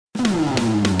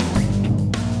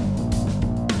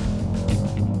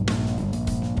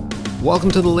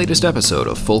Welcome to the latest episode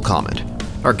of Full Comment.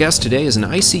 Our guest today is an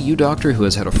ICU doctor who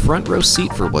has had a front row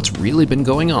seat for what's really been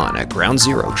going on at Ground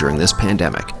Zero during this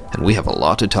pandemic, and we have a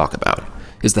lot to talk about.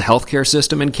 Is the healthcare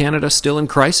system in Canada still in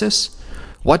crisis?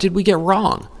 What did we get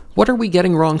wrong? What are we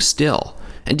getting wrong still?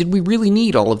 And did we really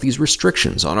need all of these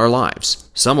restrictions on our lives,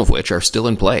 some of which are still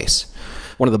in place?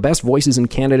 One of the best voices in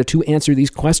Canada to answer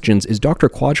these questions is Dr.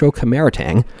 Kwadwo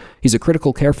Kyerematen. He's a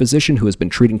critical care physician who has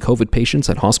been treating COVID patients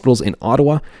at hospitals in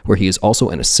Ottawa, where he is also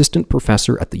an assistant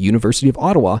professor at the University of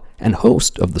Ottawa and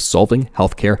host of the Solving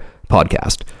Healthcare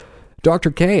podcast. Dr.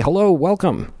 K, hello,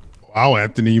 welcome. Wow,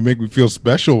 Anthony, you make me feel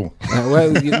special.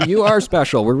 You are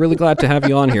special. We're really glad to have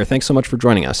you on here. Thanks so much for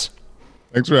joining us.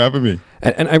 Thanks for having me.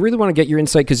 And I really want to get your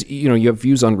insight because, you have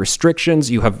views on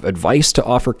restrictions, you have advice to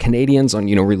offer Canadians on,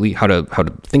 really how to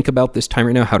think about this time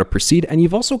right now, how to proceed. And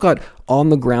you've also got on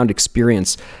the ground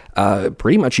experience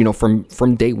pretty much,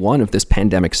 from day one of this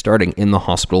pandemic starting in the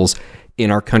hospitals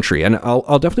in our country. And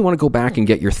I'll definitely want to go back and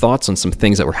get your thoughts on some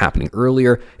things that were happening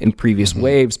earlier in previous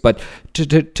waves. But to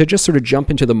just sort of jump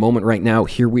into the moment right now,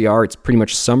 here we are. It's pretty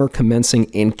much summer commencing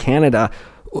in Canada.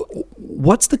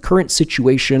 What's the current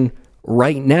situation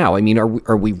right now? I mean,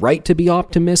 are we right to be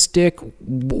optimistic?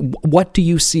 What do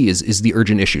you see is the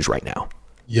urgent issues right now?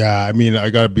 Yeah, I mean, I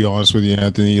got to be honest with you,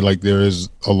 Anthony. Like, there is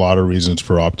a lot of reasons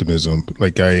for optimism.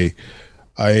 Like, I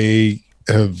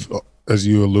have, as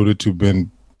you alluded to, been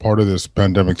part of this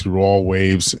pandemic through all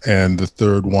waves, and the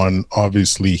third one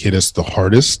obviously hit us the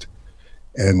hardest,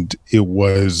 and it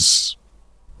was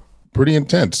pretty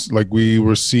intense. Like, we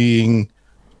were seeing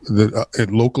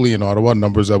locally in Ottawa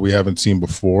numbers that we haven't seen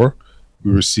before.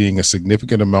 We were seeing a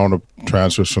significant amount of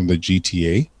transfers from the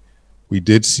GTA. We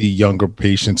did see younger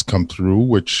patients come through,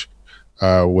 which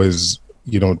was,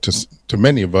 to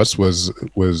many of us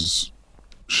was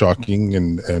shocking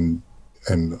and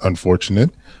unfortunate.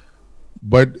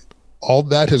 But all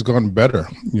that has gone better.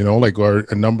 Like our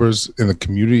numbers in the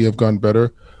community have gone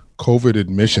better. COVID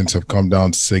admissions have come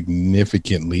down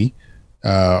significantly.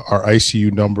 Our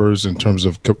ICU numbers, in terms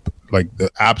of like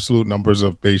the absolute numbers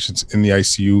of patients in the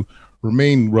ICU,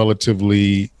 remain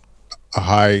relatively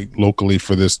high locally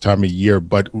for this time of year,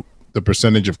 but the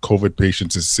percentage of COVID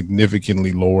patients is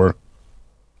significantly lower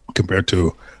compared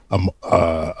to,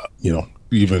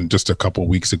 even just a couple of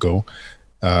weeks ago.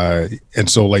 And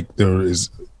so, like, there is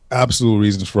absolute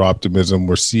reasons for optimism.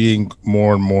 We're seeing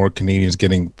more and more Canadians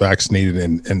getting vaccinated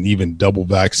and even double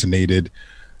vaccinated.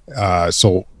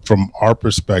 So from our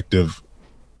perspective,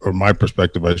 or my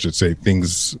perspective, I should say,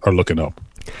 things are looking up.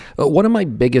 One of my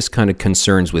biggest kind of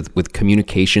concerns with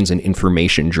communications and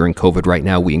information during COVID right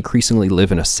now, we increasingly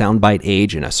live in a soundbite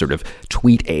age and a sort of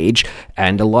tweet age,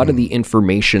 and a lot of the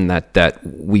information that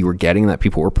we were getting, that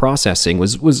people were processing,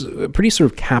 was pretty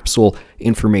sort of capsule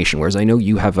information, whereas I know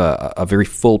you have a very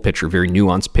full picture, very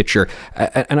nuanced picture,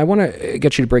 and I want to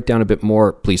get you to break down a bit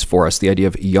more, please, for us, the idea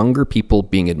of younger people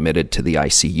being admitted to the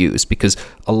ICUs, because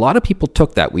a lot of people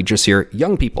took that. We just hear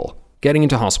young people getting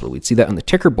into hospital. We'd see that on the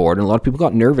ticker board, and a lot of people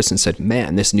got nervous and said,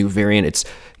 man, this new variant,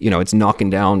 it's knocking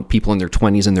down people in their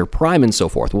 20s and their prime and so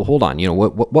forth. Well, hold on,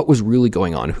 what was really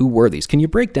going on? Who were these? Can you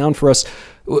break down for us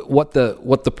what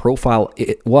the profile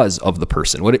it was of the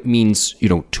person, what it means,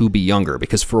 to be younger?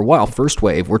 Because for a while, first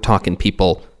wave, we're talking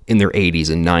people in their 80s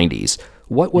and 90s.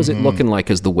 What was it looking like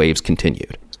as the waves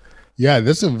continued? Yeah,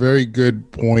 that's a very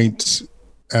good point,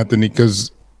 Anthony,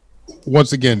 because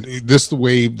once again,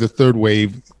 the third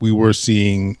wave, we were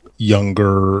seeing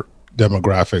younger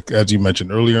demographic. As you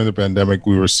mentioned earlier in the pandemic,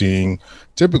 we were seeing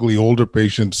typically older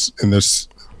patients in their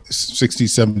 60s,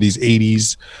 70s,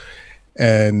 80s.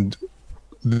 And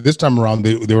this time around,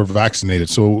 they were vaccinated.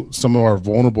 So some of our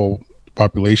vulnerable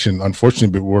population,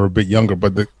 unfortunately, were a bit younger.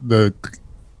 But the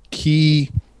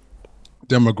key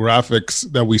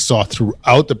demographics that we saw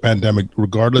throughout the pandemic,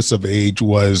 regardless of age,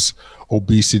 was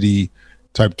obesity,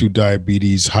 type 2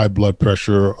 diabetes, high blood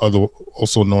pressure,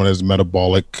 also known as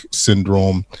metabolic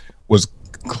syndrome, was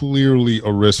clearly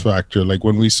a risk factor. Like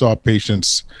when we saw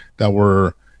patients that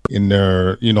were in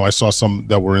their, I saw some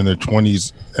that were in their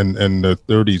 20s and their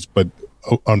 30s, but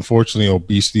unfortunately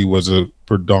obesity was a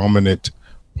predominant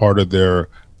part of their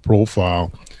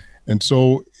profile. And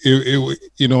so,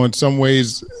 in some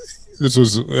ways, this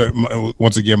was,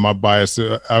 once again, my bias.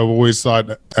 I always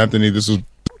thought, Anthony, it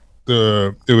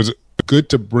was good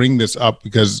to bring this up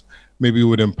because maybe it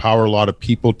would empower a lot of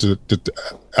people to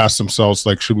ask themselves,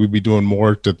 like, should we be doing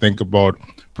more to think about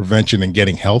prevention and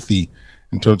getting healthy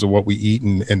in terms of what we eat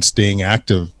and staying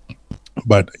active?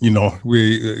 But,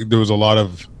 there was a lot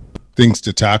of things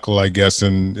to tackle, I guess,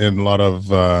 and a lot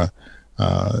of,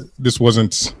 this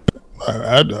wasn't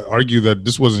I'd argue that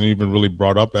this wasn't even really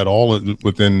brought up at all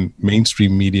within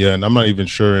mainstream media, and I'm not even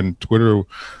sure in Twitter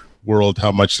world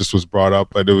how much this was brought up,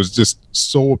 but it was just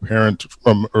so apparent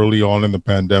from early on in the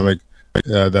pandemic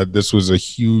that this was a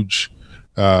huge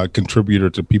contributor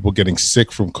to people getting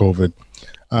sick from COVID.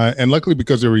 And luckily,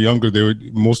 because they were younger,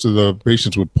 most of the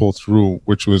patients would pull through,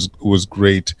 which was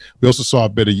great. We also saw a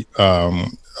bit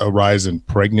of a rise in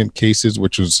pregnant cases,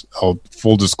 which was,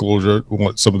 full disclosure,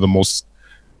 some of the most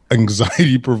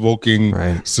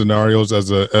anxiety-provoking scenarios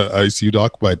as a ICU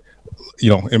doc. But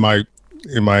in my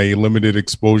limited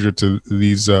exposure to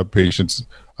these patients,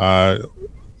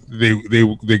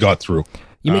 they got through.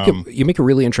 You make a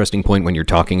really interesting point when you're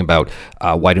talking about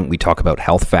why don't we talk about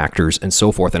health factors and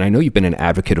so forth. And I know you've been an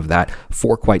advocate of that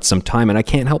for quite some time. And I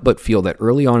can't help but feel that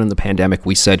early on in the pandemic,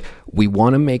 we said we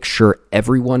want to make sure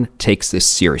everyone takes this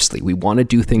seriously. We want to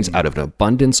do things out of an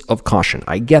abundance of caution.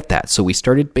 I get that. So we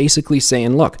started basically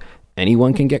saying, look,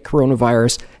 anyone can get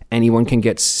coronavirus. Anyone can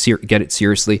get it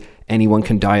seriously. Anyone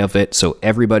can die of it. So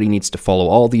everybody needs to follow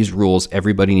all these rules.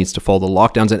 Everybody needs to follow the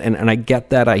lockdowns. And I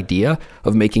get that idea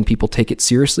of making people take it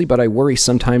seriously, but I worry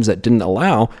sometimes that didn't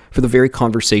allow for the very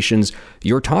conversations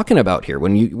you're talking about here.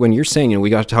 When you're saying, we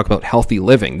got to talk about healthy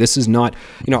living. This is not,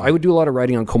 I would do a lot of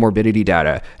writing on comorbidity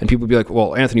data, and people would be like,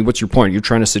 well, Anthony, what's your point? You're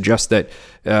trying to suggest that,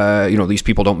 these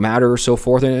people don't matter or so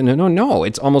forth. And no,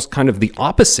 it's almost kind of the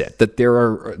opposite, that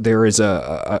there is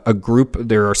a group,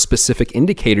 there are specific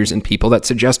indicators in people that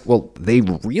suggest, well, they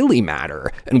really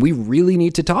matter, and we really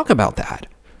need to talk about that.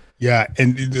 Yeah,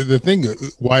 and the thing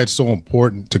why it's so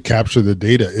important to capture the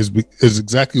data is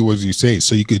exactly what you say,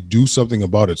 so you could do something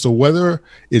about it. So whether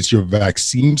it's your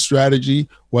vaccine strategy,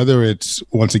 whether it's,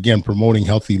 once again, promoting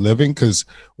healthy living, because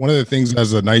one of the things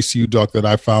as an ICU doc that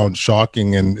I found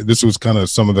shocking, and this was kind of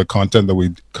some of the content that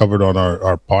we covered on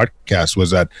our podcast,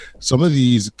 was that some of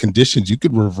these conditions you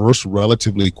could reverse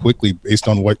relatively quickly based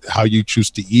on how you choose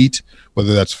to eat,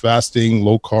 whether that's fasting,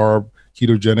 low carb,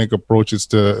 ketogenic approaches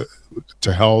to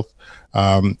health.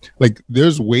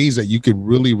 There's ways that you could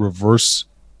really reverse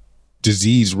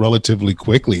disease relatively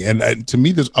quickly. And to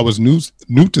me, I was new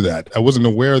to that. I wasn't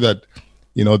aware that,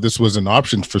 this was an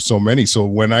option for so many. So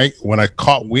when I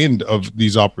caught wind of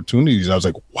these opportunities, I was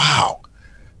like, wow,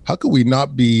 how could we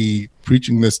not be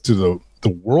preaching this to the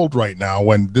world right now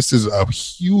when this is a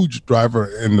huge driver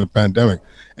in the pandemic?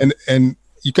 And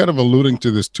you kind of alluding to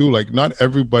this too, like not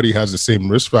everybody has the same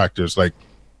risk factors. Like,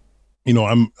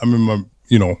 I'm in my,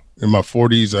 in my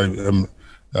 40s, I'm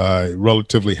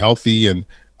relatively healthy, and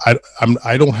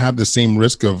I don't have the same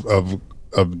risk of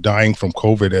dying from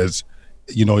COVID as,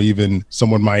 even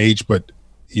someone my age, but,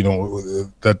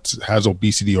 that has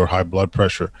obesity or high blood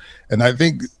pressure. And I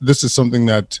think this is something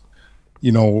that,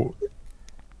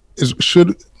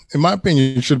 should, in my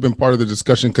opinion, should have been part of the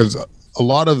discussion, because a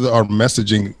lot of our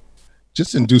messaging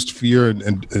just induced fear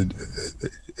and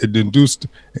it induced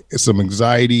some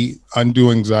anxiety,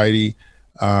 undue anxiety.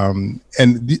 To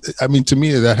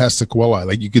me, that has sequelae.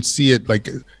 Like you could see it, like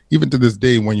even to this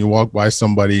day, when you walk by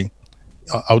somebody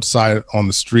outside on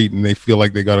the street and they feel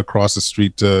like they got to cross the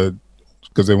street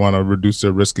because they want to reduce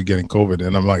their risk of getting COVID.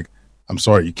 And I'm like, I'm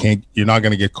sorry, you're not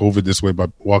going to get COVID this way by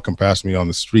walking past me on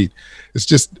the street. It's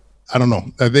just, I don't know.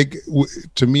 I think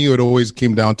to me, it always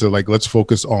came down to let's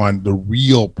focus on the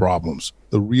real problems,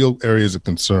 the real areas of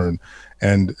concern,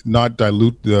 and not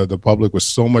dilute the public with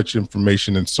so much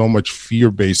information and so much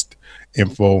fear-based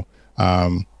info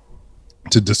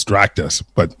to distract us.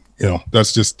 But,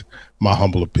 that's just my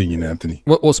humble opinion, Anthony.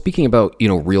 Well, speaking about,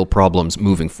 real problems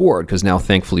moving forward, because now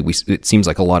thankfully it seems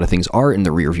like a lot of things are in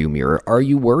the rearview mirror. Are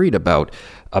you worried about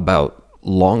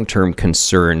long-term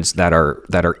concerns that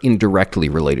are indirectly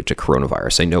related to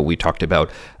coronavirus? I know we talked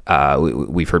about,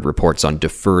 we've heard reports on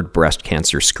deferred breast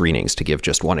cancer screenings, to give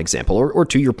just one example, or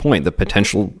to your point, the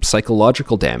potential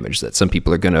psychological damage that some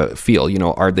people are going to feel.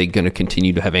 Are they going to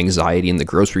continue to have anxiety in the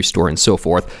grocery store and so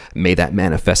forth? May that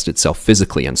manifest itself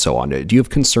physically and so on? Do you have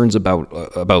concerns about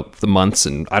the months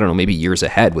and, I don't know, maybe years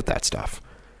ahead with that stuff?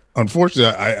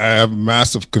 Unfortunately, I have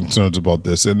massive concerns about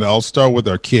this, and I'll start with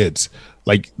our kids.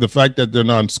 Like the fact that they're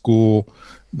not in school,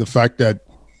 the fact that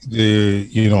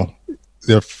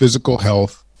their physical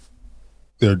health,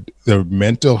 their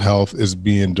mental health is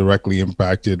being directly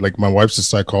impacted. Like my wife's a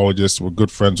psychologist. We're good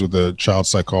friends with a child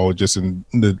psychologist, and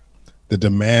the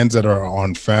demands that are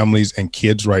on families and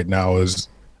kids right now is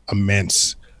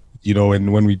immense.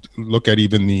 And when we look at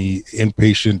even the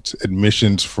inpatient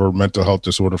admissions for mental health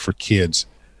disorder for kids,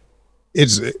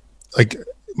 it's like,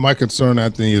 my concern,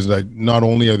 Anthony, is that not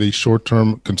only are these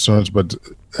short-term concerns, but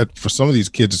for some of these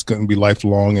kids, it's going to be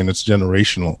lifelong and it's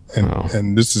generational.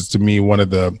 And this is, to me, one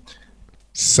of the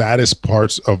saddest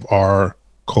parts of our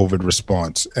COVID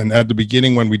response. And at the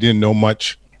beginning, when we didn't know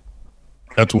much,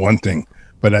 that's one thing.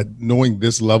 But at knowing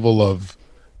this level of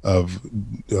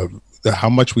how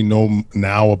much we know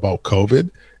now about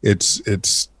COVID,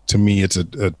 it's to me, it's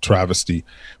a travesty.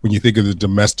 When you think of the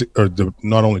domestic, or the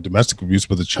not only domestic abuse,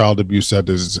 but the child abuse that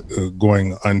is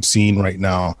going unseen right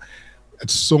now, at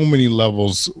so many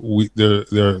levels, there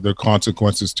are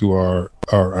consequences to our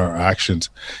actions.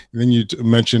 And then you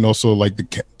mentioned also like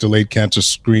the delayed cancer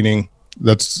screening.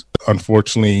 That's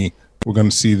unfortunately, we're going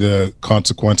to see the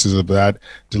consequences of that.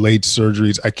 Delayed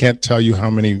surgeries. I can't tell you how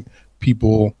many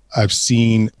people I've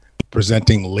seen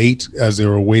presenting late as they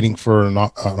were waiting for an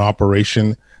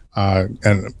operation,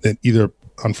 and either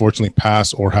unfortunately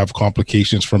pass or have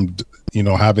complications from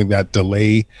having that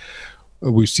delay.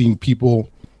 We've seen people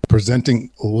presenting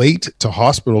late to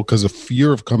hospital because of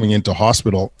fear of coming into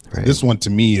hospital. Right. This one to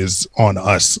me is on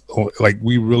us. Like,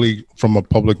 we really, from a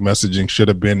public messaging, should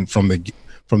have been from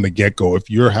the get-go. If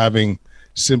you're having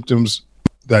symptoms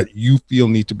that you feel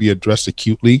need to be addressed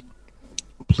acutely,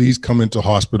 please come into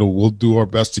hospital. We'll do our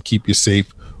best to keep you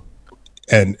safe,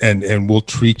 and we'll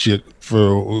treat you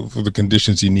for the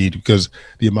conditions you need, because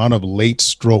the amount of late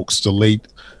strokes, the late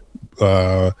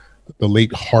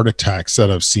heart attacks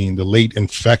that I've seen, the late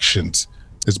infections,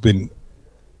 has been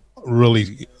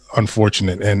really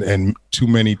unfortunate, and too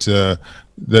many to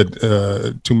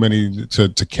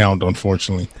count,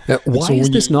 unfortunately. Why is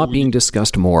this not being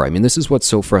discussed more? I mean, this is what's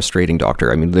so frustrating,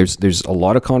 Doctor. I mean, there's a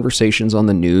lot of conversations on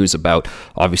the news about,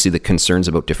 obviously, the concerns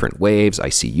about different waves,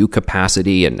 ICU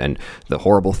capacity, and the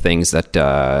horrible things that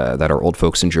our old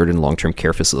folks endured in long-term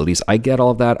care facilities. I get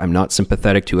all of that. I'm not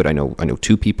sympathetic to it. I know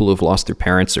two people who have lost their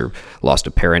parents or lost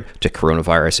a parent to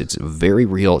coronavirus. It's very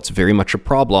real. It's very much a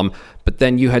problem. But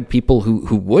then you had people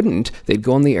who wouldn't. They'd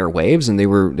go on the airwaves, and they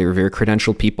were very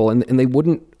credentialed people, and they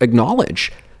wouldn't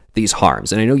acknowledge these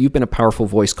harms. And I know you've been a powerful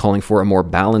voice calling for a more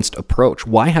balanced approach.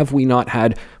 Why have we not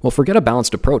had, forget a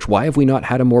balanced approach, why have we not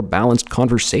had a more balanced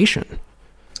conversation?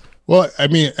 Well, I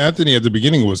mean, Anthony, at the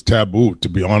beginning it was taboo, to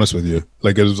be honest with you.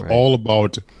 Like, it was all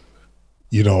about,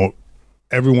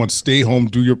 everyone stay home,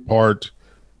 do your part.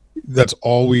 That's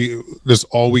all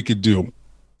we could do.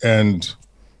 And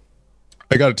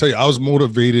I got to tell you, I was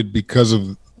motivated because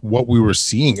of what we were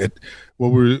seeing. What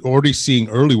we were already seeing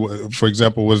early, for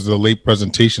example, was the late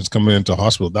presentations coming into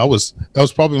hospital. That was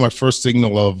probably my first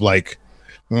signal of like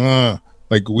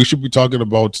we should be talking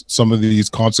about some of these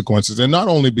consequences, and not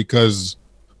only because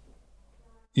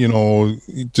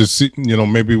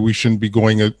maybe we shouldn't be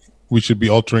we should be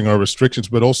altering our restrictions,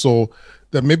 but also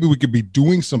that maybe we could be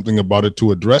doing something about it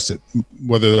to address it,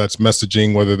 whether that's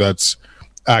messaging, whether that's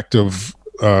active.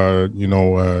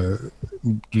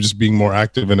 Just being more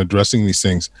active in addressing these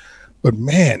things. But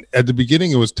man, at the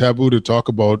beginning, it was taboo to talk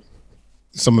about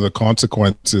some of the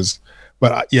consequences.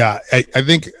 But I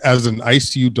think as an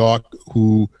ICU doc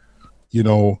who,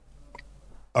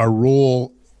 our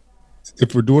role,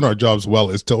 if we're doing our jobs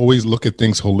well, is to always look at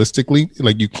things holistically.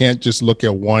 Like, you can't just look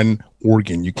at one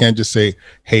organ. You can't just say,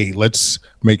 hey, let's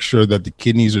make sure that the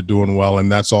kidneys are doing well,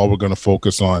 and that's all we're going to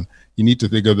focus on. You need to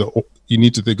think of the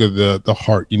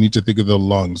heart. You need to think of the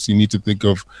lungs. You need to think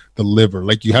of the liver.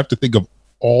 Like, you have to think of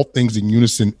all things in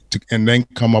unison and then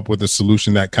come up with a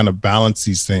solution that kind of balance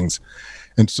these things.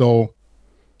 And so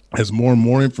as more and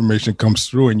more information comes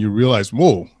through and you realize,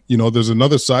 whoa, there's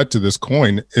another side to this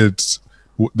coin. It's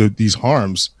these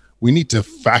harms. We need to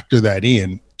factor that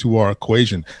in to our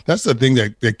equation. That's the thing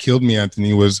that killed me,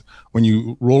 Anthony, was when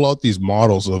you roll out these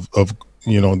models of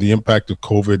the impact of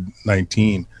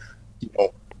COVID-19.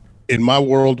 In my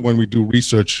world, when we do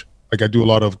research, like, I do a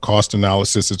lot of cost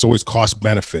analysis. It's always cost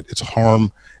benefit. It's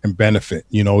harm and benefit.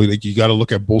 Like, you got to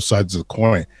look at both sides of the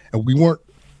coin. And we weren't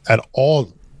at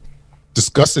all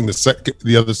discussing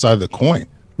the other side of the coin.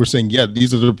 We're saying, yeah,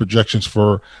 these are the projections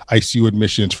for ICU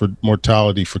admissions, for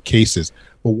mortality, for cases.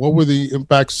 But what were the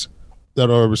impacts that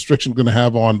our restriction going to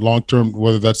have on long-term,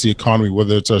 whether that's the economy,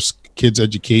 whether it's our kids'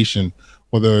 education,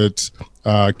 whether it's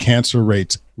cancer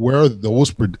rates? Where are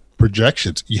those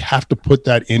projections? You have to put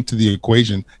that into the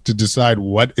equation to decide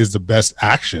what is the best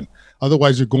action.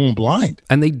 Otherwise, you're going blind.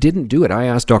 And they didn't do it. I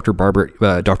asked Dr. Barbara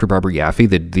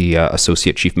Yaffe, the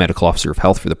Associate Chief Medical Officer of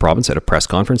Health for the province, at a press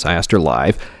conference. I asked her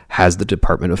live, has the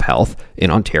Department of Health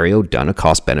in Ontario done a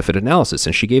cost-benefit analysis?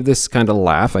 And she gave this kind of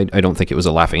laugh. I don't think it was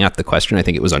a laughing at the question. I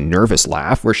think it was a nervous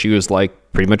laugh where she was like,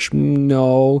 pretty much,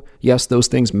 no, yes, those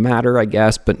things matter, I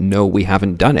guess, but no, we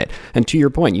haven't done it. And to your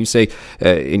point, you say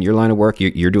in your line of work,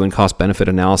 you're doing cost-benefit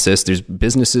analysis. There's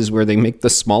businesses where they make the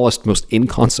smallest, most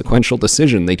inconsequential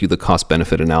decision. They do the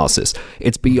cost-benefit analysis.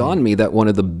 It's beyond me that one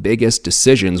of the biggest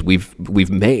decisions we've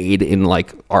made in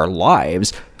like our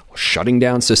lives, shutting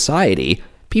down society,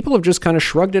 people have just kind of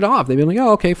shrugged it off. They've been like,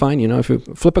 oh, okay, fine. If you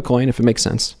flip a coin, if it makes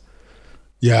sense.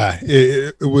 Yeah,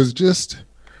 it was just,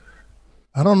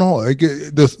 I don't know. Like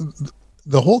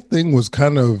the whole thing was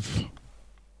kind of,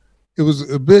 it was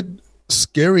a bit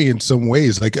scary in some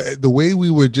ways. Like the way we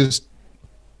were just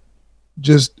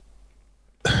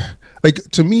like,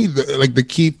 to me, the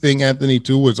key thing, Anthony,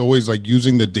 too, was always like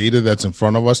using the data that's in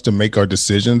front of us to make our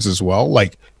decisions as well.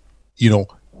 Like,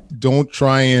 don't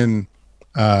try and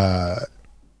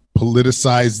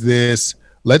politicize this.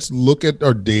 Let's look at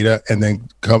our data and then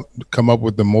come up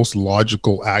with the most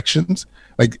logical actions.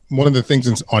 Like one of the things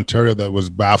in Ontario that was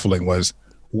baffling was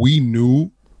we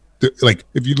knew like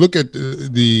if you look at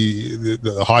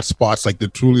the hot spots, like the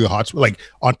hot spot, like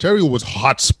Ontario was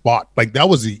hot spot. Like that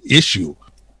was the issue,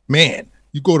 man.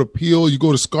 You go to Peel, you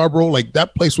go to Scarborough, like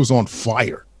that place was on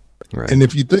fire. Right. And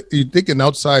if you think an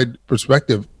outside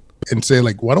perspective and say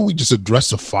like, why don't we just address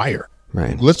the fire?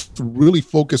 Right. Let's really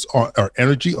focus on our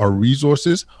energy, our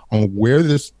resources on where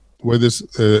the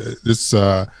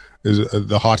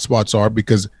hot spots are,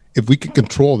 because if we can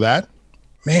control that,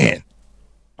 man,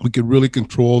 we could really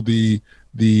control the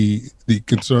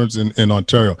concerns in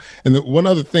Ontario. And one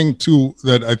other thing too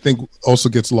that I think also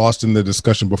gets lost in the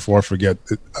discussion before I forget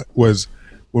was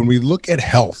when we look at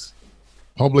health,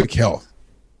 public health,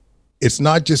 it's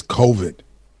not just COVID.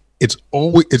 It's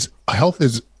health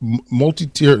is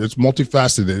multi-tiered, it's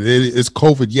multifaceted. It's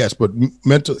COVID, yes, but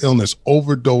mental illness,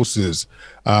 overdoses,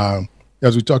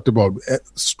 as we talked about,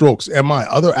 strokes, MI,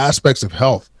 other aspects of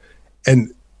health.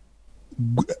 And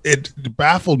it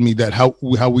baffled me that how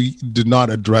we did not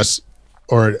address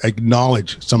or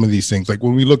acknowledge some of these things. Like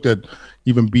when we looked at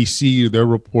even BC, their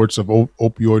reports of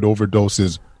opioid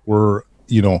overdoses were,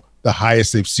 the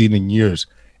highest they've seen in years.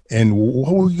 And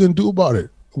what were we going to do about it?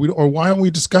 Or why aren't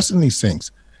we discussing these things?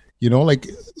 Like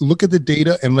look at the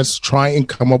data and let's try and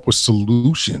come up with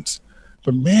solutions.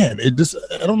 But man, I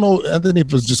don't know, Anthony, if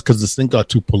it was just because this thing got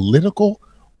too political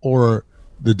or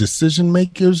the decision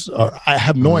makers. I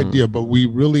have no idea, but we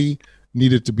really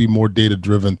needed to be more data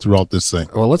driven throughout this thing.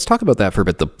 Well, let's talk about that for a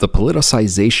bit. The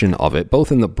politicization of it,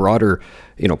 both in the broader,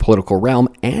 political realm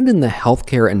and in the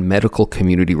healthcare and medical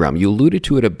community realm. You alluded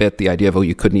to it a bit, the idea of,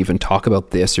 you couldn't even talk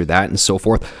about this or that and so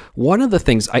forth. One of the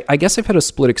things, I guess I've had a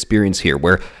split experience here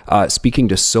where speaking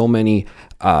to so many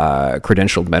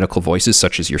credentialed medical voices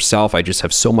such as yourself, I just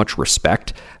have so much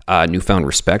respect, newfound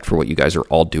respect for what you guys are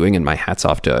all doing, and my hat's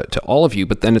off to all of you.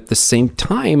 But then at the same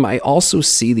time, I also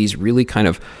see these really kind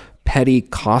of petty,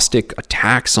 caustic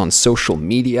attacks on social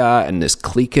media and this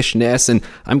cliquishness, and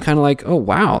I'm kind of like, oh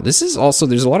wow, this is also,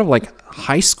 there's a lot of like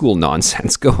high school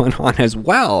nonsense going on as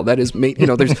well that is made,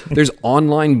 there's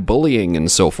online bullying and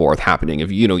so forth happening.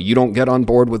 If you don't get on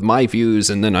board with my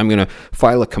views, and then I'm going to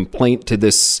file a complaint to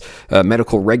this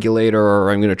medical regulator,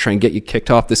 or I'm going to try and get you kicked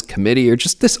off this committee, or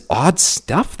just this odd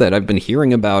stuff that I've been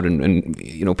hearing about, and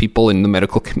people in the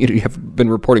medical community have been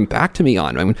reporting back to me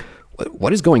on. I mean,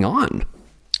 what is going on?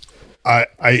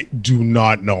 I do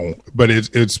not know, but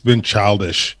it's been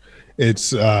childish.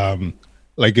 It's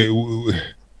like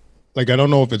I don't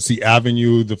know if it's the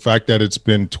avenue, the fact that it's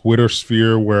been Twitter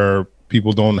sphere where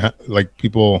people don't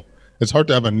people. It's hard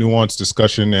to have a nuanced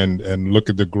discussion and look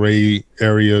at the gray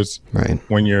areas, right?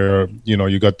 When you're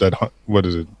you got that, what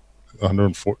is it,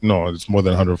 140? No, it's more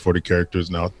than 140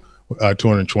 characters now,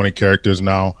 220 characters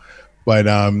now. But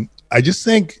I just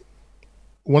think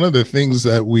one of the things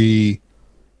that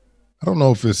I don't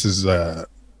know if this is a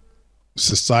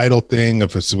societal thing,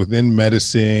 if it's within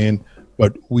medicine,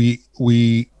 but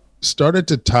we started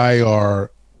to tie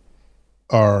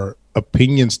our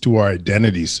opinions to our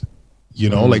identities.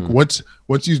 Like once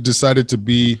you decided to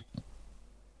be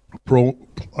pro,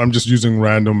 I'm just using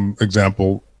random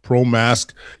example,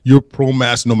 pro-mask, you're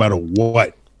pro-mask no matter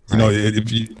what. Right.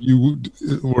 If you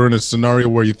were in a scenario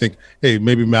where you think, hey,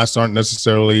 maybe masks aren't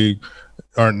necessary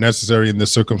in the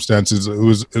circumstances, it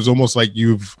was almost like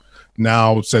you've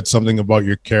now said something about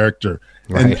your character.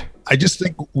 Right. And I just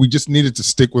think we just needed to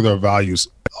stick with our values.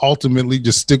 Ultimately,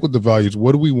 just stick with the values.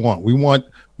 What do we want? We want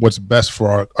what's best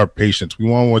for our patients. We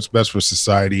want what's best for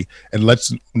society. And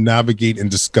let's navigate and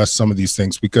discuss some of these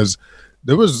things, because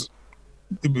there was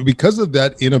because of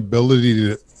that inability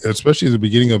to, especially at the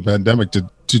beginning of the pandemic,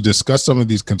 to discuss some of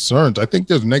these concerns, I think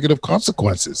there's negative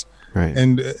consequences. Right.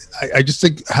 And I just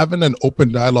think having an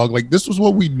open dialogue, like this was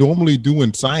what we normally do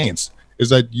in science, is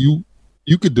that you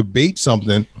could debate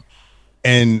something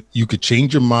and you could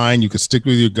change your mind, you could stick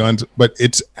with your guns, but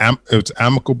it's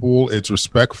amicable, it's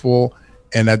respectful.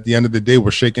 And at the end of the day,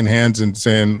 we're shaking hands and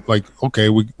saying like, okay,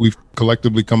 we've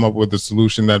collectively come up with a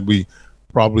solution that we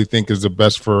probably think is the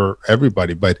best for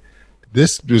everybody. But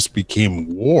this just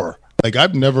became war. Like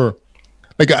I've never,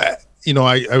 like I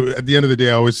at the end of the day,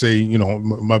 I always say,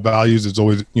 my values is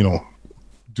always,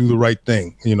 do the right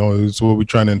thing. It's what we're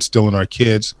trying to instill in our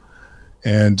kids.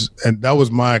 And that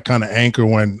was my kind of anchor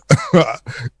when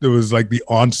there was like the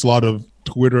onslaught of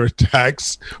Twitter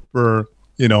attacks for,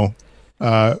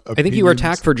 I think you were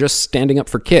attacked for just standing up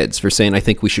for kids, for saying, I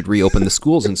think we should reopen the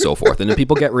schools and so forth. And then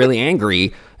people get really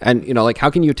angry. And, like, how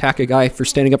can you attack a guy for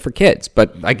standing up for kids?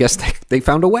 But I guess they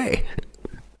found a way.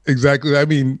 Exactly. I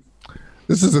mean,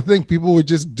 this is the thing. People would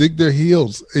just dig their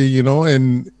heels,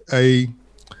 and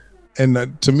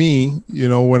to me,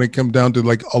 when it comes down to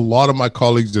like a lot of my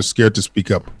colleagues are scared to speak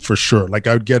up for sure. Like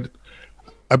I've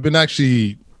been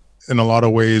actually in a lot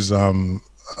of ways,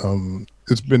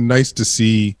 it's been nice to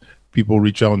see people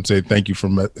reach out and say thank you for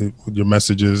your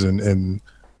messages and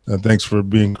thanks for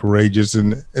being courageous.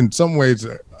 And in some ways,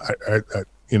 I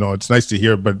it's nice to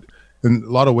hear, but in a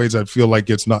lot of ways, I feel like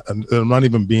I'm not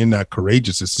even being that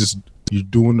courageous. It's just you're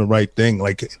doing the right thing.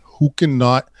 Like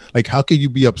how can you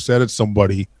be upset at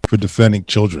somebody for defending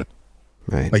children?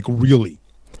 Right. Like really,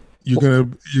 you're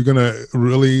gonna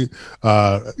really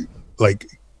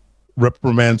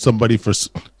reprimand somebody for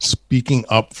speaking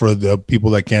up for the people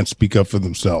that can't speak up for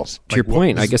themselves. To your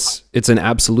point, I guess it's an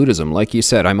absolutism. Like you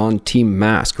said, I'm on team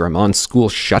mask or I'm on school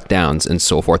shutdowns and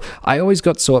so forth. I always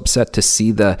got so upset to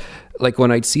see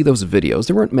when I'd see those videos,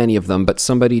 there weren't many of them, but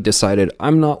somebody decided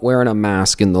I'm not wearing a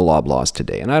mask in the Loblaws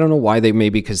today. And I don't know why maybe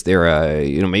because they're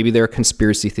maybe they're a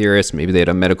conspiracy theorist, maybe they had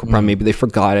a medical problem, maybe they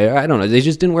forgot it. I don't know. They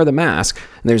just didn't wear the mask.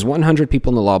 And there's 100 people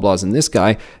in the Loblaws and this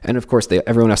guy. And of course,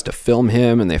 everyone has to film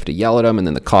him and they have to yell at him and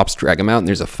then the cops drag him out and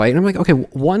there's a fight. And I'm like, okay,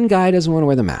 one guy doesn't want to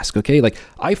wear the mask. Okay. Like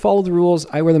I follow the rules.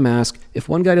 I wear the mask. If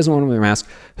one guy doesn't want to wear the mask,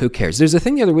 who cares? There's a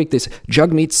thing the other week, this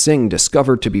Jagmeet Singh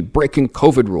discovered to be breaking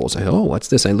COVID rules. What's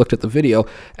this? I looked at the video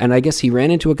and I guess he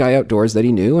ran into a guy outdoors that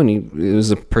he knew, and it was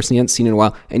a person he hadn't seen in a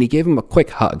while, and he gave him a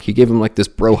quick hug. He gave him like this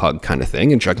bro hug kind of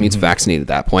thing, and Jagmeet's vaccinated at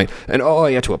that point, and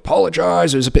he had to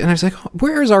apologize. And I was like,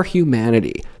 where's our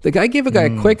humanity? The guy gave a guy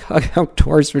a quick hug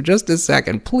outdoors for just a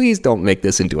second. Please don't make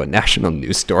this into a national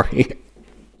news story.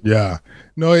 Yeah.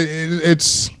 No,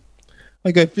 it's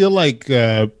like I feel like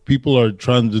people are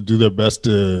trying to do their best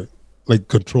to like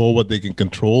control what they can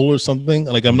control or something.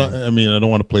 Like I don't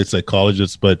want to play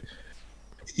psychologist, but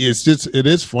it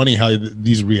is funny how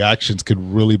these reactions could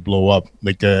really blow up.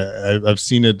 Like I've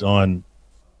seen it on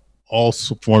all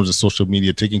forms of social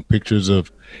media, taking pictures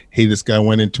of, hey, this guy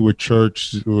went into a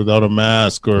church without a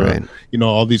mask, or right.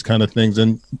 All these kind of things.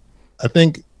 And I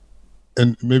think,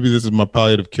 and maybe this is my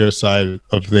palliative care side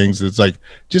of things, it's like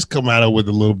just come at it with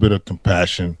a little bit of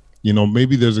compassion.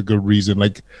 Maybe there's a good reason.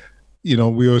 Like,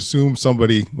 we assume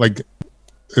somebody like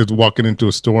is walking into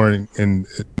a store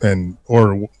and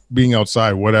or being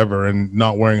outside, whatever, and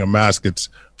not wearing a mask. It's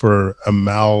for a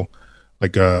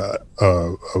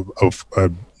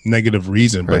negative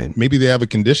reason, but right. Maybe they have a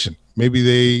condition. Maybe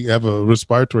they have a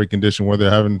respiratory condition where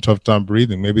they're having a tough time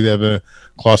breathing. Maybe they have a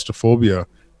claustrophobia.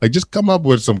 Like just come up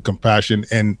with some compassion,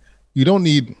 and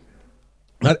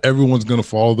not everyone's going to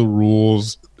follow the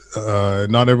rules.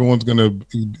 Not everyone's going to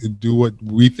do what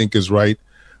we think is right,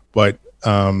 but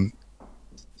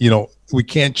we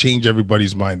can't change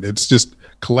everybody's mind. It's just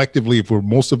collectively, if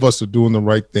most of us are doing the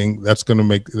right thing, that's going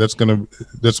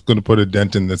to put a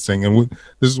dent in this thing. And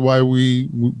this is why we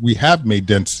have made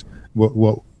dents.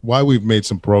 Why we've made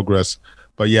some progress.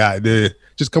 But yeah,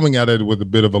 just coming at it with a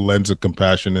bit of a lens of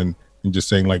compassion and just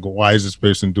saying like, why is this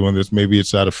person doing this? Maybe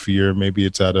it's out of fear. Maybe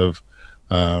it's out of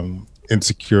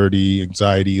insecurity,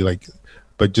 anxiety.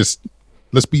 But just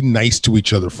let's be nice to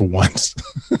each other for once.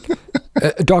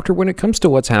 Doctor, when it comes to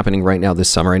what's happening right now this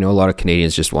summer, I know a lot of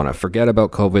Canadians just want to forget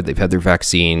about COVID. They've had their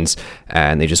vaccines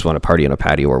and they just want to party on a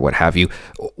patio or what have you.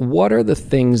 What are the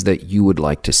things that you would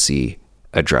like to see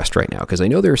addressed right now? Because I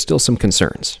know there are still some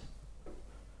concerns.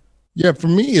 Yeah, for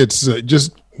me, it's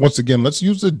just, once again, let's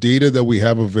use the data that we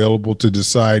have available to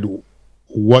decide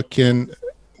what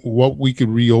we could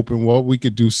reopen, what we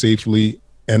could do safely,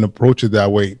 and approach it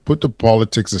that way. Put the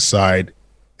politics aside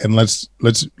and let's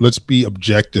be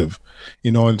objective.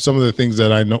 And some of the things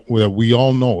that I know, that we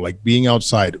all know, like being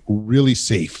outside, really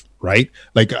safe, right?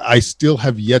 Like I still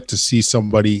have yet to see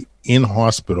somebody in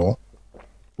hospital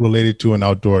related to an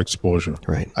outdoor exposure.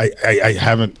 Right. I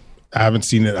haven't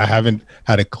seen it. I haven't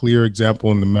had a clear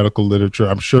example in the medical literature.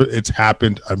 I'm sure it's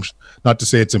happened. I'm not to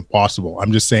say it's impossible.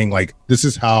 I'm just saying like this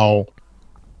is how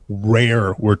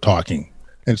rare we're talking.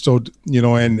 And so,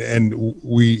 and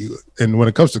when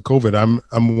it comes to COVID,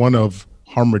 I'm one of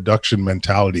harm reduction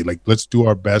mentality. Like let's do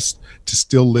our best to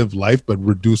still live life, but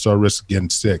reduce our risk of getting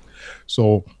sick.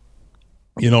 So,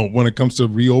 when it comes to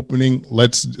reopening,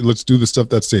 let's do the stuff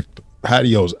that's safe.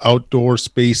 Patios, outdoor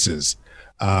spaces,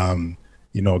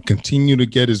 continue to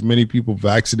get as many people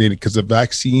vaccinated because the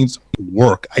vaccines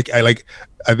work. I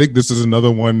think this is another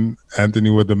one,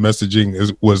 Anthony, where the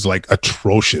messaging was like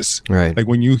atrocious. Right. Like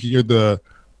when you hear this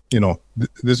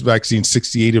vaccine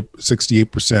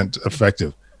 68%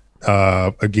 effective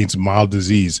against mild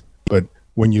disease, but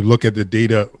when you look at the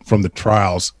data from the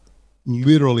trials,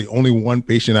 literally only one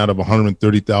patient out of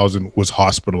 130,000 was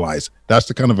hospitalized. That's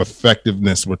the kind of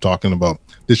effectiveness we're talking about.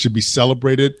 This should be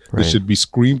celebrated. Right. This should be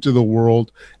screamed to the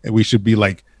world, and we should be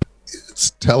like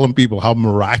telling people how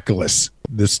miraculous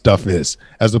this stuff is,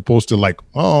 as opposed to like,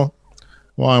 oh,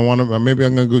 well, maybe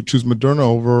I'm going to go choose Moderna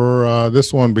over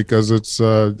this one because it's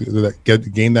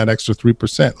gain that extra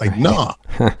 3%. Like, nah,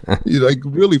 you like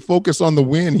really focus on the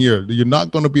win here. You're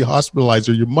not going to be hospitalized,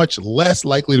 or you're much less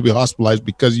likely to be hospitalized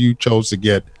because you chose to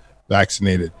get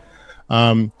vaccinated.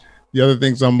 The other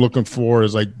things I'm looking for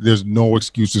is like, there's no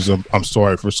excuses. I'm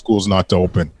sorry for schools not to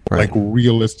open. Right. Like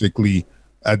realistically,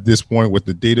 at this point, with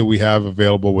the data we have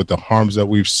available, with the harms that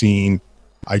we've seen,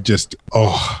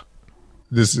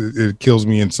 it kills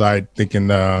me inside thinking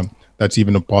that's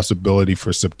even a possibility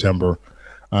for September.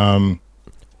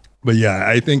 But yeah,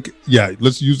 I think,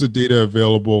 let's use the data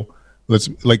available. Let's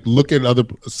like look at other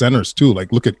centers too.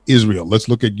 Like look at Israel. Let's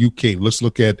look at UK. Let's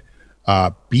look at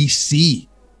BC.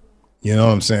 You know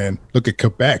what I'm saying? Look at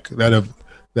Quebec that have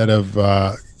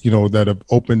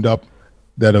opened up,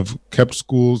 that have kept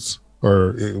schools,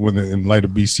 or when in light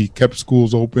of BC, kept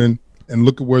schools open, and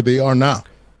look at where they are now.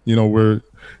 We're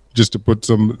just to put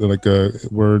some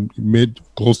we're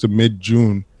close to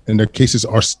mid-June, and their cases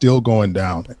are still going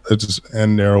down.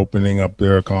 And they're opening up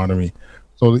their economy.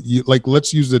 So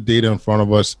let's use the data in front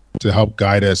of us to help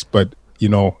guide us, but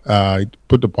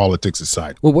put the politics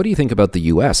aside. Well, what do you think about the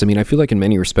U.S.? I mean, I feel like in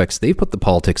many respects they've put the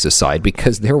politics aside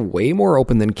because they're way more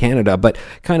open than Canada. But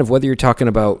kind of whether you're talking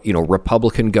about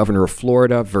Republican governor of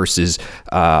Florida versus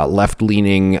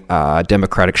left-leaning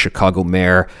Democratic Chicago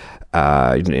mayor.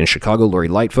 In Chicago, Lori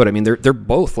Lightfoot. I mean, they're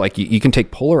both like you can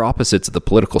take polar opposites of the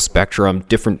political spectrum,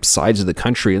 different sides of the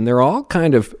country, and they're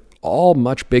all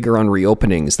much bigger on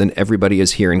reopenings than everybody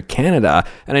is here in Canada.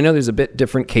 And I know there's a bit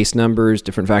different case numbers,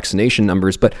 different vaccination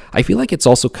numbers, but I feel like it's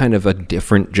also kind of a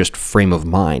different just frame of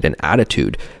mind and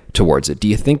attitude towards it. Do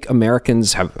you think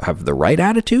Americans have the right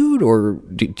attitude, or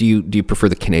do you prefer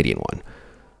the Canadian one?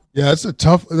 Yeah, that's a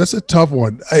tough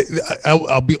one.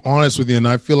 I'll be honest with you, and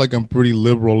I feel like I'm pretty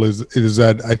liberal. Is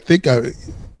that I think I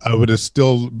would have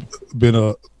still been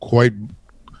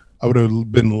I would have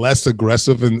been less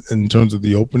aggressive in terms of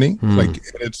the opening. Like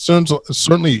it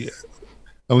certainly,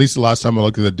 at least the last time I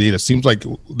looked at the data, seems like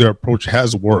their approach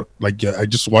has worked. Like I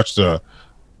just watched the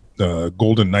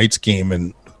Golden Knights game,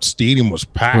 and stadium was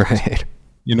packed. Right.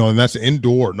 And that's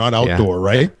indoor, not outdoor,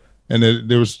 right? And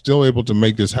they were still able to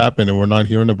make this happen, and we're not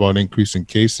hearing about increasing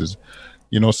cases.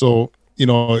 So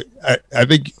I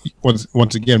think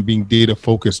once again, being data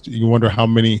focused, you wonder how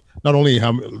many. Not only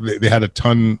how they had a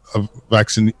ton of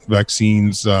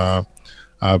vaccines. Their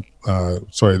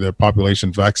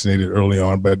population vaccinated early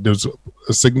on, but there's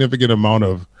a significant amount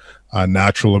of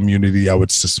natural immunity, I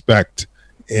would suspect,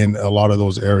 in a lot of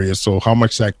those areas. So how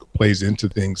much that plays into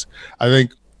things, I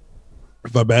think.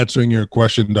 If I'm answering your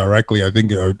question directly, I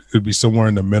think it'd be somewhere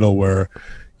in the middle where,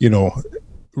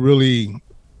 really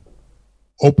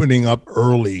opening up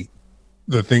early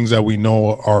the things that we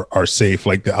know are safe,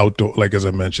 like the outdoor, like as I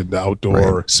mentioned, the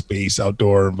outdoor space,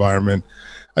 outdoor environment.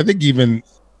 I think even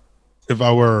if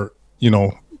I were,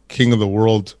 king of the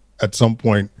world at some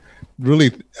point,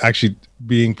 really actually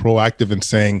being proactive and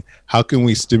saying, how can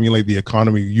we stimulate the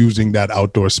economy using that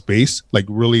outdoor space? Like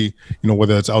really,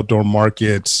 whether it's outdoor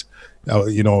markets,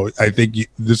 I think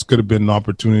this could have been an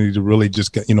opportunity to really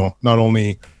just get, not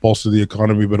only bolster the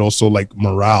economy, but also like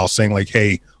morale, saying like,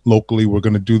 hey, locally, we're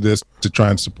going to do this to try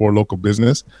and support local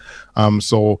business.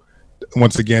 So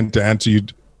once again, to answer you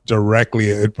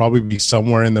directly, it'd probably be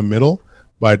somewhere in the middle.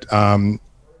 But,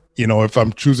 if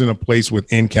I'm choosing a place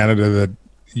within Canada that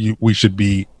we should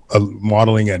be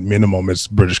modeling at minimum is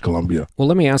British Columbia. Well,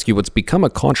 let me ask you, what's become a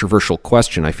controversial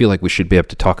question. I feel like we should be able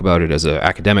to talk about it as an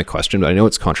academic question, but I know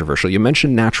it's controversial. You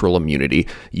mentioned natural immunity.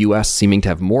 U.S. seeming to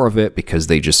have more of it because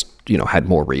they just, had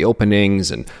more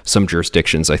reopenings, and some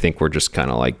jurisdictions I think were just kind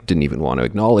of like didn't even want to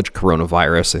acknowledge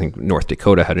coronavirus. I think North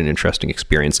Dakota had an interesting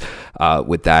experience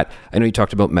with that. I know you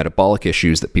talked about metabolic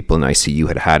issues that people in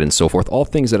ICU had and so forth, all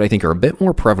things that I think are a bit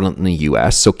more prevalent in the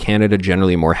U.S. So Canada,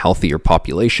 generally a more healthier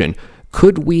population.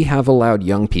 Could we have allowed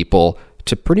young people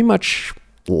to pretty much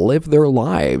live their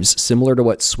lives similar to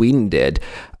what Sweden did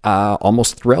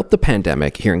almost throughout the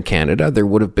pandemic here in Canada? There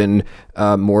would have been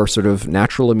more sort of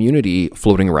natural immunity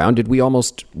floating around. Did we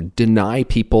almost deny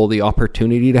people the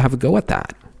opportunity to have a go at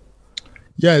that?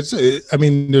 Yeah,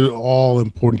 they're all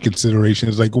important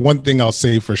considerations. Like, one thing I'll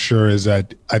say for sure is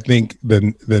that I think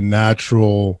the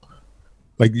natural,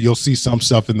 like, you'll see some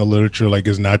stuff in the literature, like,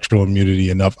 is natural immunity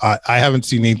enough? I haven't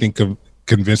seen anything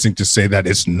convincing to say that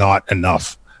it's not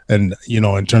enough. And,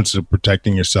 in terms of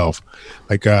protecting yourself,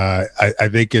 like, I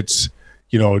think it's,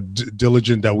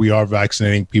 diligent that we are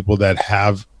vaccinating people that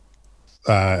have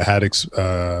had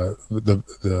the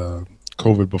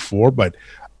COVID before. But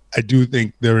I do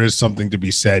think there is something to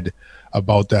be said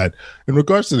about that. In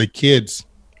regards to the kids,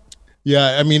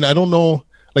 yeah, I don't know,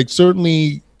 like,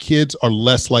 certainly kids are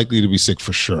less likely to be sick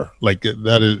for sure. Like,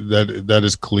 that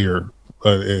is clear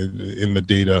in the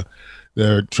data.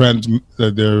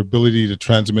 Their ability to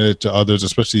transmit it to others,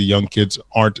 especially young kids,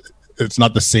 it's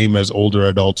not the same as older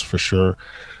adults for sure.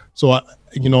 So I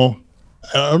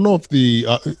don't know if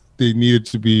they needed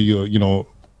to be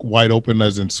wide open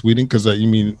as in Sweden, because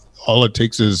all it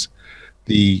takes is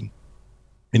a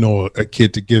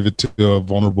kid to give it to a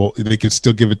vulnerable. They could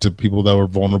still give it to people that were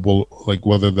vulnerable, like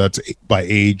whether that's by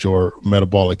age or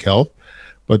metabolic health.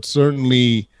 But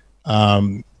certainly,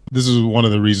 this is one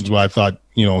of the reasons why I thought,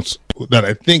 that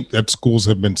I think that schools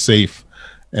have been safe.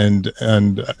 And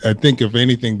I think, if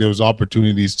anything, there's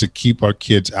opportunities to keep our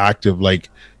kids active, like,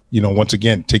 once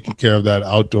again, taking care of that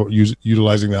outdoor,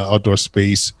 utilizing that outdoor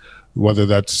space, whether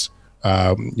that's,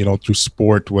 through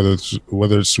sport, whether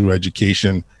it's through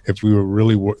education, if we were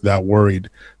really that worried.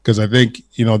 Because I think,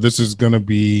 this is going to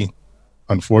be,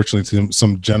 unfortunately,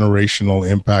 some generational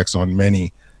impacts on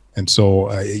many. And so,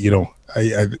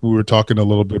 we were talking a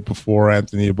little bit before,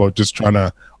 Anthony, about just trying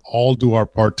to all do our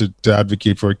part to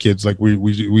advocate for our kids. Like,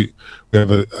 we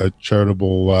have a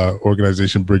charitable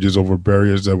organization, Bridges Over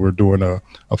Barriers, that we're doing a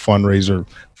fundraiser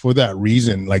for that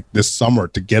reason, like this summer,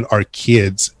 to get our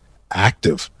kids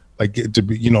active, like to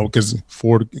be, because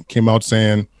Ford came out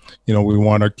saying, we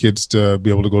want our kids to be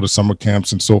able to go to summer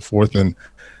camps and so forth. And,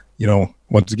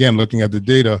 once again, looking at the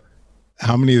data,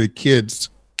 how many of the kids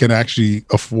can actually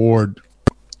afford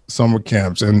summer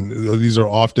camps? And these are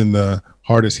often the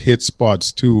hardest hit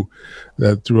spots too,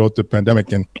 throughout the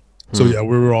pandemic. And so, yeah,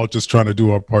 we were all just trying to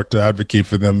do our part to advocate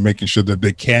for them, making sure that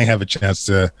they can have a chance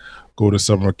to go to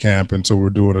summer camp. And so we're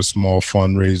doing a small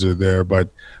fundraiser there. But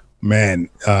man,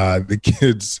 the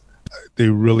kids, they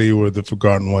really were the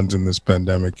forgotten ones in this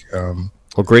pandemic.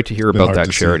 Well, great to hear about that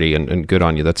charity, and good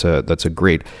on you. That's a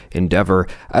great endeavor.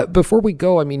 Before we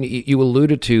go, you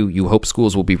alluded to, you hope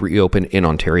schools will be reopened in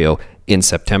Ontario in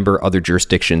September. Other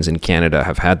jurisdictions in Canada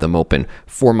have had them open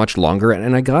for much longer,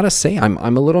 and I gotta say, I'm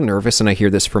a little nervous, and I hear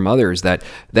this from others,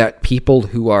 that people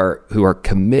who are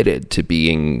committed to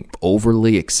being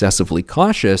overly excessively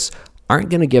cautious aren't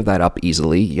going to give that up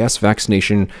easily. Yes,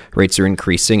 vaccination rates are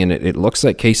increasing, and it looks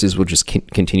like cases will just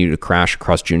continue to crash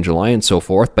across June, July, and so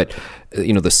forth. But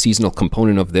the seasonal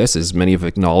component of this, as many have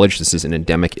acknowledged, this is an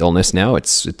endemic illness now.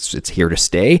 It's here to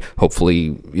stay.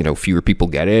 Hopefully, fewer people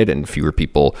get it, and fewer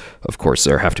people, of course,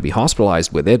 have to be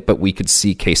hospitalized with it. But we could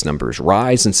see case numbers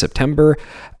rise in September,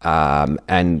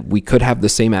 and we could have the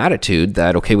same attitude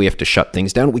that, okay, we have to shut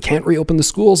things down. We can't reopen the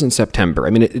schools in September.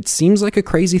 It seems like a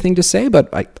crazy thing to say, but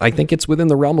I think it's within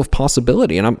the realm of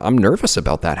possibility, and I'm nervous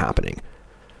about that happening.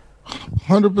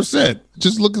 100%.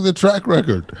 Just look at the track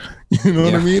record. You know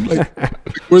what I mean? Like,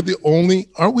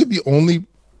 aren't we the only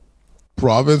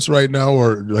province right now,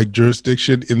 or like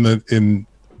jurisdiction in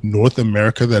North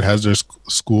America, that has their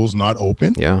schools not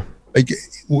open? Yeah. Like,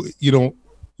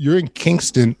 you're in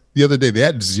Kingston the other day, they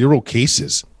had 0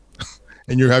 cases,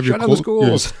 and you have your school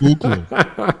closed.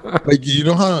 Like,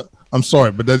 how, I'm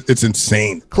sorry, but it's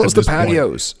insane. Close the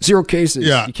patios. Point. 0 cases.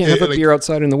 Yeah. You can't have a beer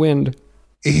outside in the wind.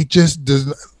 It just does.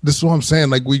 This is what I'm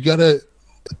saying. Like, we gotta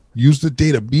use the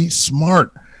data, be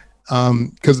smart,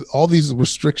 because all these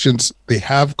restrictions, they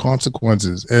have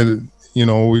consequences. And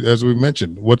as we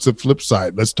mentioned, what's the flip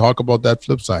side? Let's talk about that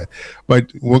flip side.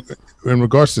 But in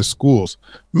regards to schools,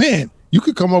 man, you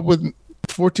could come up with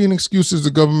 14 excuses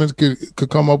the government could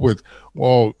come up with.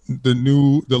 Well,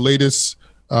 the latest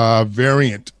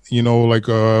variant, like,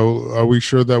 are we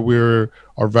sure that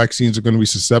our vaccines are going to be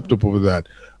susceptible to that?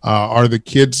 Are the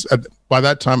kids by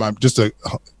that time? I'm just a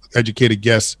educated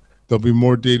guess. There'll be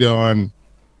more data on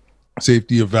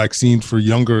safety of vaccines for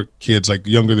younger kids, like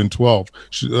younger than 12.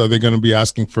 Are they going to be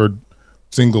asking for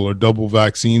single or double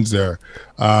vaccines there?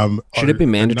 Should it be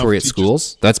mandatory at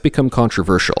schools? That's become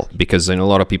controversial because I know a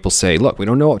lot of people say, look, we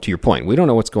don't know, to your point, we don't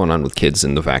know what's going on with kids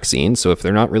in the vaccine. So if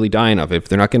they're not really dying of it, if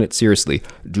they're not getting it seriously,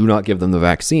 do not give them the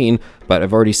vaccine. But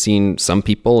I've already seen some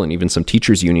people and even some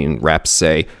teachers union reps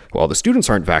say, well, the students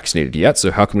aren't vaccinated yet,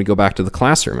 so how can we go back to the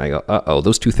classroom? I go,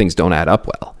 those two things don't add up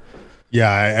well.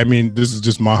 Yeah, I mean, this is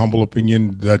just my humble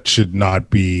opinion. That should not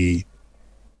be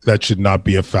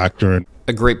a factor.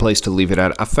 A great place to leave it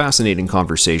at. A fascinating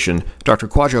conversation. Dr.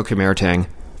 Kwadwo Kyerematen,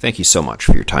 thank you so much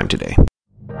for your time today.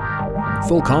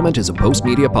 Full Comment is a Post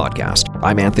Media podcast.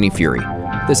 I'm Anthony Fury.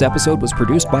 This episode was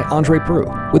produced by Andre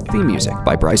Proulx, with theme music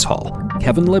by Bryce Hall.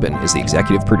 Kevin Libin is the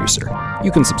executive producer.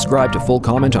 You can subscribe to Full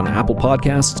Comment on Apple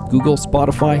Podcasts, Google,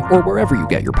 Spotify, or wherever you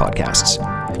get your podcasts.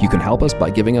 You can help us by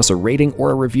giving us a rating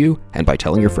or a review and by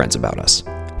telling your friends about us.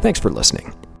 Thanks for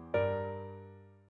listening.